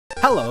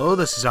Hello,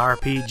 this is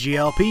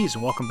RPGLPs,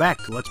 and welcome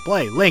back to Let's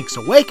Play Link's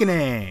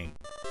Awakening!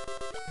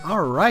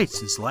 Alright,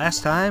 since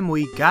last time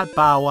we got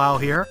Bow Wow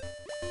here,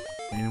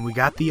 and we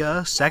got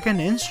the second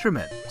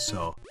instrument,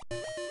 so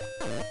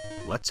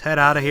let's head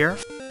out of here.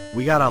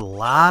 We got a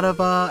lot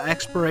of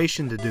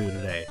exploration to do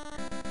today,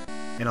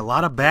 and a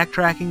lot of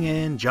backtracking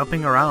and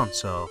jumping around,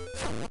 so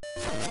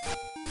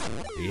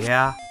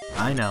yeah,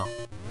 I know,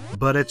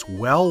 but it's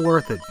well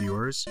worth it,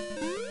 viewers.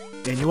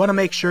 And you want to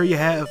make sure you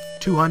have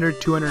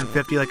 200,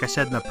 250, like I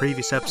said in the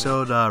previous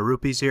episode,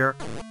 rupees here.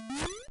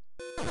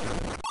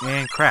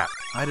 And crap,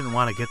 I didn't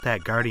want to get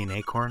that guardian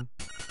acorn.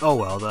 Oh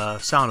well, the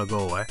sound will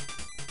go away.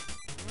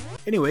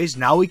 Anyways,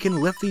 now we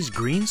can lift these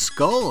green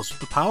skulls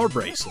with the power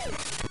bracelet.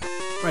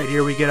 Right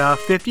here we get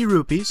 50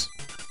 rupees.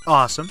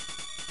 Awesome.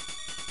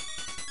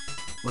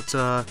 Let's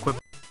equip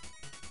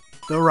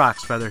the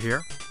Rock's Feather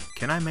here.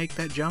 Can I make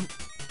that jump?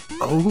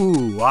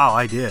 Oh, wow,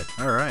 I did.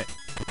 Alright.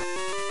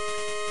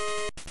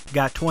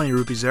 Got 20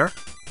 rupees there.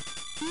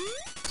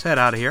 Let's head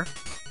out of here.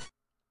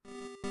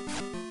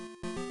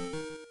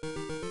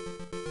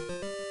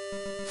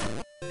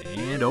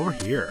 And over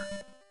here.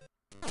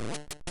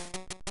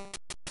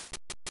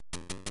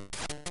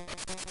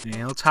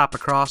 And let's hop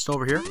across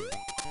over here.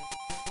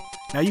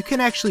 Now you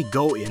can actually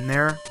go in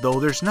there, though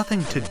there's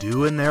nothing to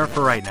do in there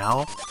for right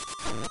now.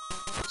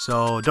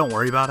 So don't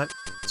worry about it.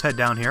 Let's head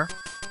down here.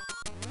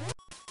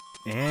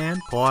 And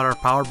pull out our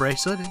power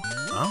bracelet.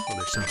 Oh,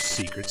 there's some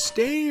secret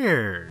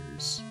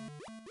stairs.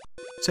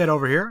 Let's head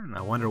over here, and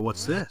I wonder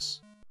what's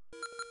this.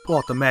 Pull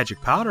out the magic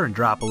powder and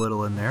drop a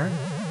little in there.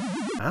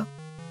 Huh?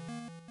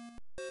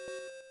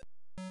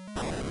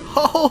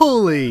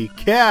 Holy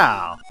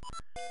cow!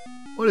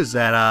 What is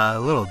that, a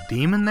little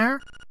demon there?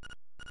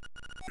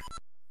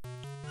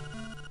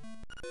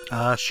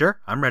 Sure,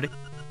 I'm ready.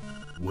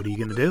 What are you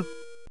gonna do?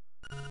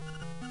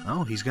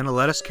 Oh, he's gonna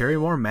let us carry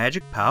more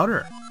magic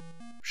powder.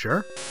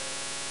 Sure.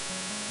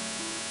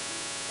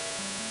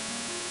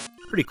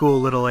 Pretty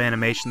cool little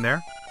animation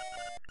there.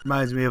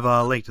 Reminds me of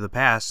a Link to the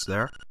Past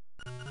there.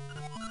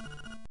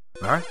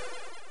 Alright.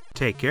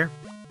 Take care.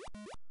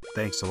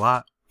 Thanks a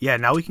lot. Yeah,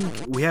 now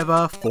we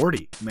have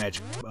 40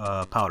 magic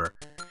powder.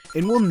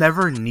 And we'll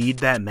never need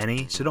that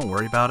many, so don't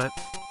worry about it.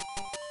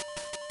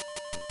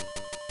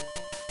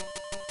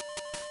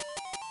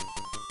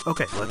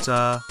 Okay, let's do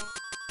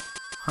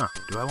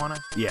I wanna?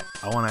 Yeah,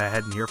 I wanna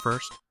head in here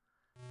first.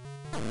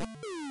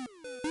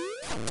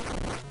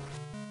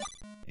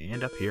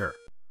 And up here.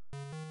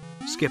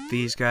 Skip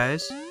these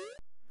guys,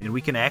 and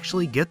we can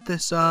actually get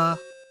this heart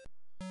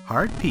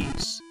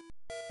piece.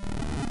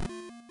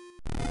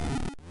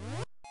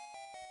 Pull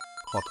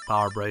out the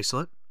power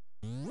bracelet,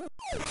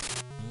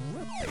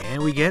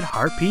 and we get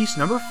heart piece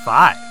number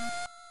 5.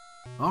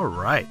 All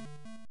right.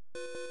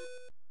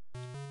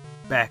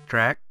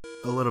 Backtrack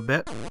a little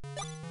bit.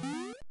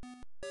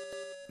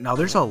 Now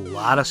there's a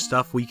lot of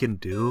stuff we can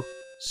do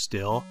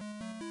still,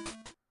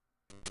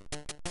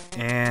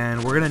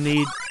 and we're gonna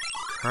need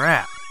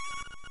crap.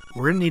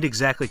 We're going to need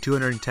exactly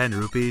 210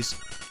 rupees,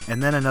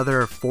 and then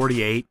another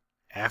 48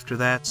 after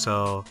that,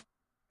 so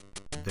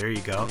there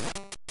you go.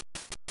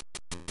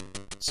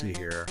 Let's see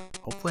here.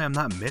 Hopefully I'm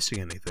not missing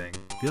anything.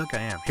 I feel like I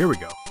am. Here we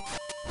go.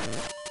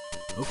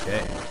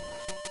 Okay.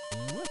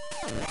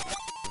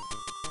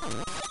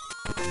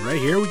 Right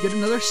here we get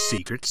another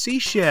Secret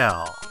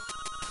Seashell.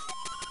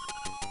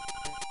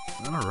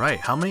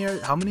 Alright, how many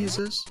is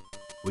this?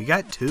 We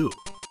got 2.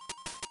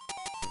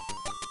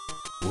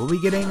 We'll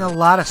be getting a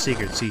lot of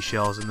Secret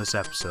Seashells in this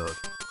episode.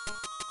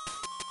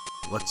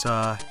 Let's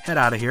head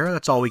out of here.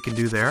 That's all we can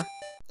do there.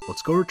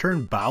 Let's go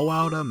return Bow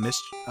Wow to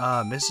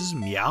Mrs.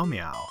 Meow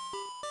Meow.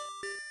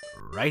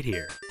 Right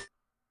here.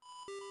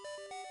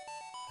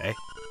 Hey.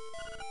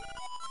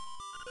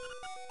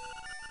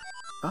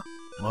 Huh?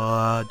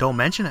 Well, don't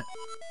mention it.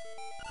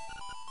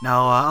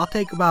 Now, I'll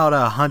take about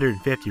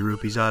 150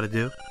 rupees ought to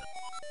do.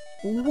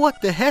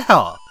 What the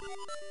hell?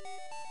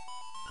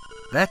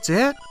 That's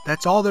it?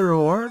 That's all the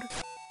reward?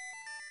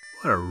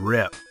 What a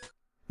rip.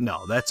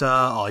 No, that's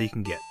all you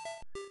can get.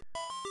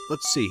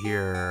 Let's see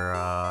here.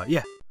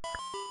 Yeah.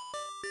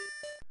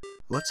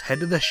 Let's head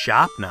to the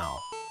shop now.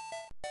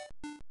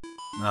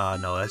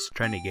 No, that's a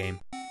trendy game.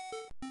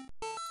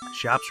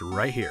 Shop's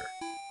right here.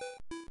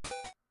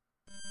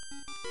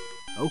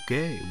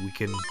 Okay, we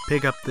can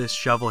pick up this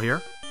shovel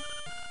here.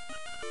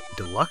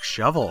 Deluxe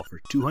shovel for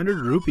 200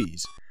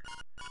 rupees.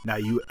 Now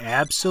you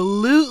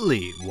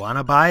absolutely want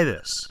to buy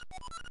this.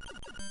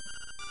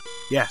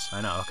 Yes,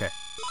 I know, okay.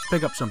 Let's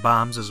pick up some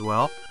bombs as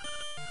well.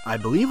 I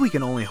believe we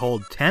can only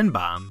hold 10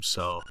 bombs,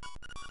 so...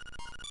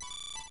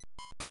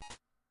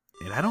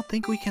 And I don't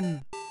think we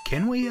can...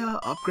 Can we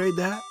upgrade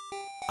that?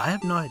 I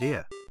have no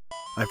idea.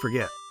 I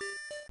forget.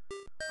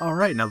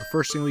 Alright, now the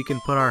first thing we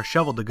can put our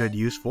shovel to good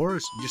use for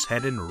is just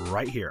head in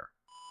right here.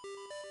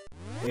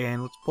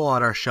 And let's pull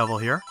out our shovel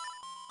here.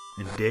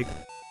 And dig.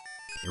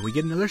 And we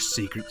get another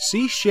Secret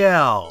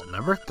Seashell,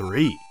 number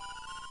 3.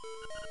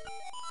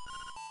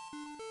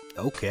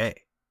 Okay.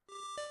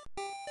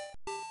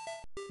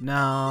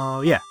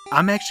 Now, yeah,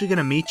 I'm actually going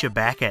to meet you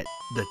back at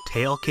the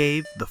tail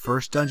cave, the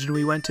first dungeon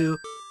we went to.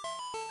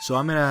 So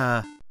I'm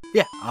gonna,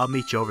 yeah, I'll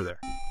meet you over there.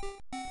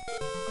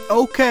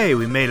 Okay,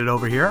 we made it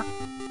over here.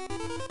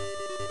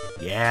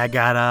 Yeah, I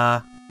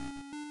got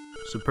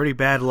some pretty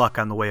bad luck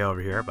on the way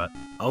over here, but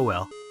oh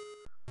well.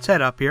 Let's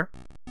head up here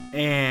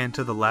and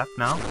to the left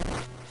now.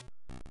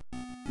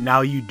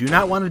 Now you do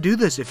not want to do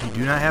this if you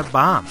do not have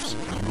bombs.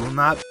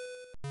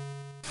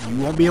 You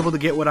won't be able to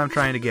get what I'm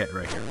trying to get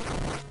right here.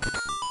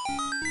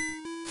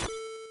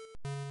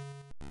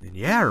 And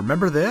yeah,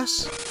 remember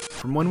this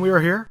from when we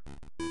were here?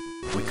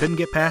 We couldn't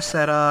get past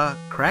that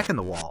crack in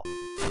the wall.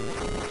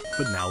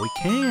 But now we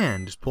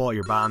can. Just pull out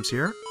your bombs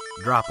here.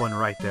 Drop one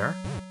right there.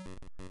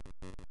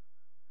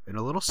 And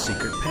a little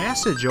secret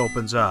passage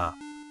opens up.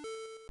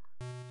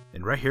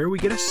 And right here we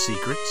get a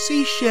secret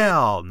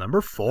seashell, number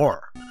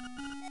 4.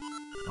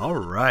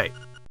 Alright.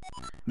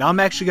 Now I'm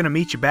actually going to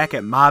meet you back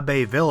at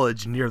Mabe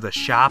Village near the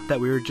shop that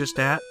we were just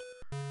at.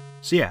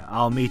 So yeah,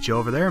 I'll meet you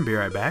over there and be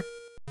right back.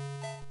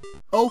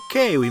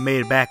 Okay, we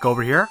made it back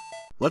over here.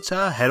 Let's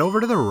head over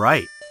to the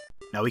right.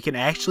 Now we can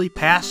actually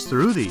pass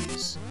through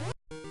these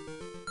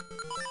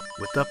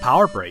with the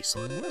power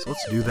bracelet. So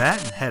let's do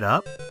that and head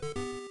up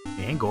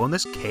and go in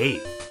this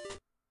cave.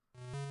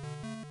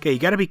 Okay, you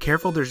gotta be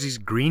careful. There's these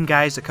green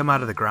guys that come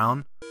out of the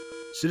ground.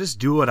 So just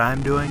do what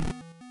I'm doing.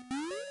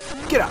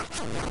 Get out!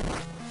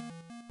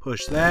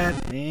 Push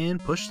that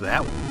and push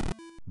that one.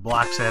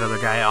 Blocks that other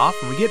guy off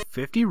and we get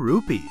 50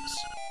 rupees.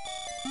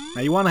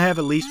 Now you want to have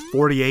at least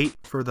 48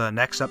 for the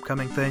next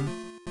upcoming thing.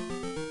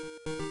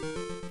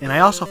 And I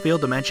also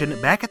failed to mention,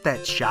 back at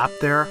that shop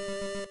there,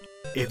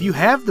 if you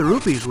have the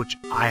rupees, which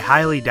I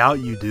highly doubt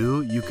you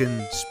do, you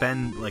can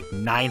spend like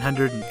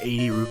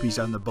 980 rupees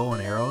on the bow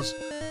and arrows.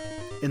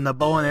 And the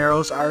bow and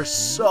arrows are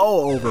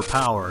so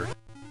overpowered.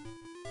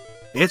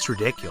 It's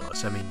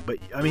ridiculous. I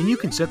mean, you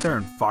can sit there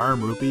and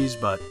farm rupees,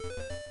 but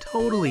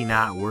totally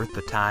not worth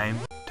the time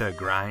to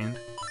grind.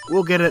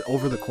 We'll get it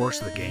over the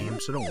course of the game,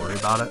 so don't worry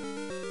about it.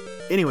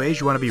 Anyways,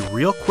 you want to be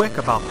real quick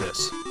about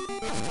this.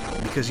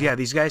 Because yeah,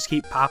 these guys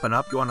keep popping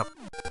up. You want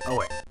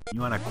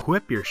to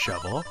equip your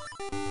shovel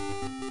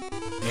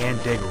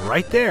and dig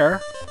right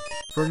there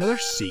for another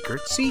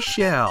secret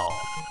seashell.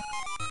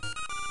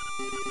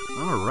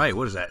 Alright,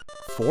 what is that?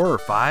 4 or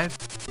 5?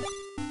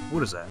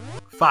 What is that?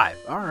 5.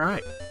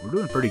 Alright, we're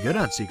doing pretty good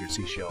on secret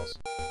seashells.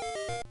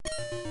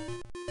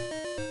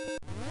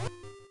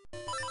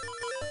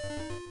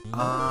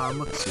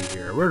 Let's see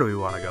here. Where do we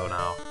want to go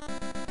now?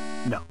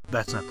 No,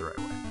 that's not the right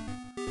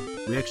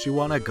way. We actually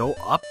want to go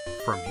up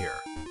from here.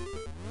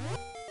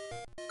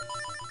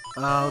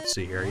 Let's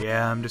see here.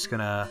 Yeah, I'm just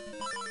gonna...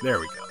 There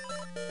we go.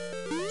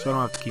 So I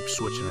don't have to keep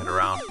switching it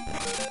around.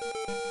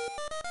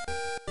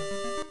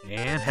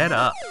 And head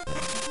up.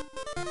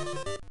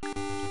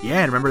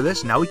 Yeah, and remember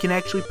this? Now we can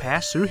actually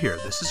pass through here.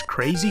 This is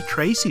Crazy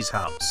Tracy's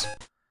house.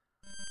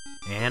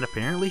 And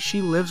apparently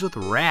she lives with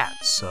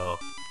rats, so...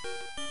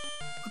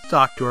 Let's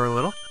talk to her a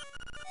little.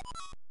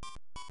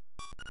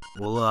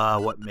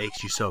 Well, what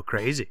makes you so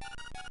crazy?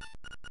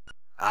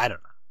 I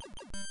don't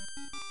know.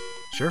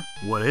 Sure,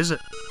 what is it?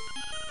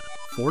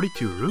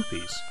 42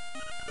 rupees?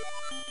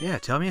 Yeah,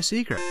 tell me a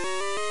secret.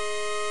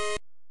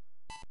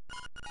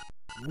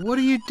 What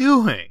are you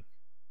doing?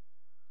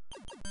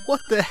 What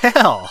the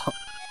hell?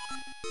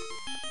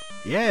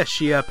 Yeah,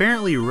 she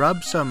apparently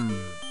rubbed some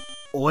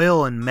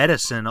oil and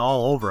medicine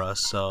all over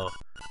us, so...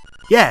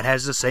 Yeah, it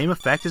has the same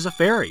effect as a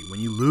fairy. When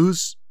you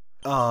lose,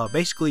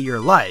 basically your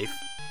life,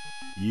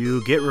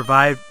 you get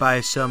revived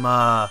by some,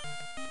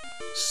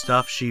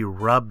 stuff she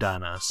rubbed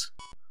on us.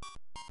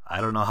 I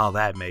don't know how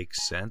that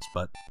makes sense,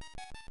 but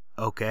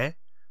okay.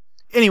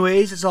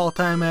 Anyways, it's all the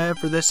time I have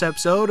for this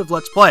episode of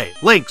Let's Play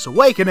Link's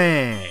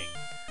Awakening!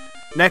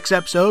 Next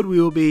episode,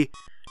 we will be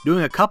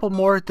doing a couple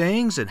more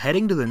things and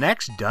heading to the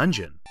next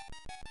dungeon.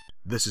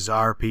 This is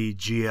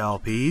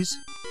RPGLPs,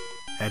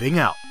 heading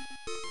out.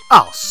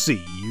 I'll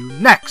see you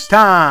next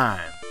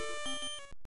time!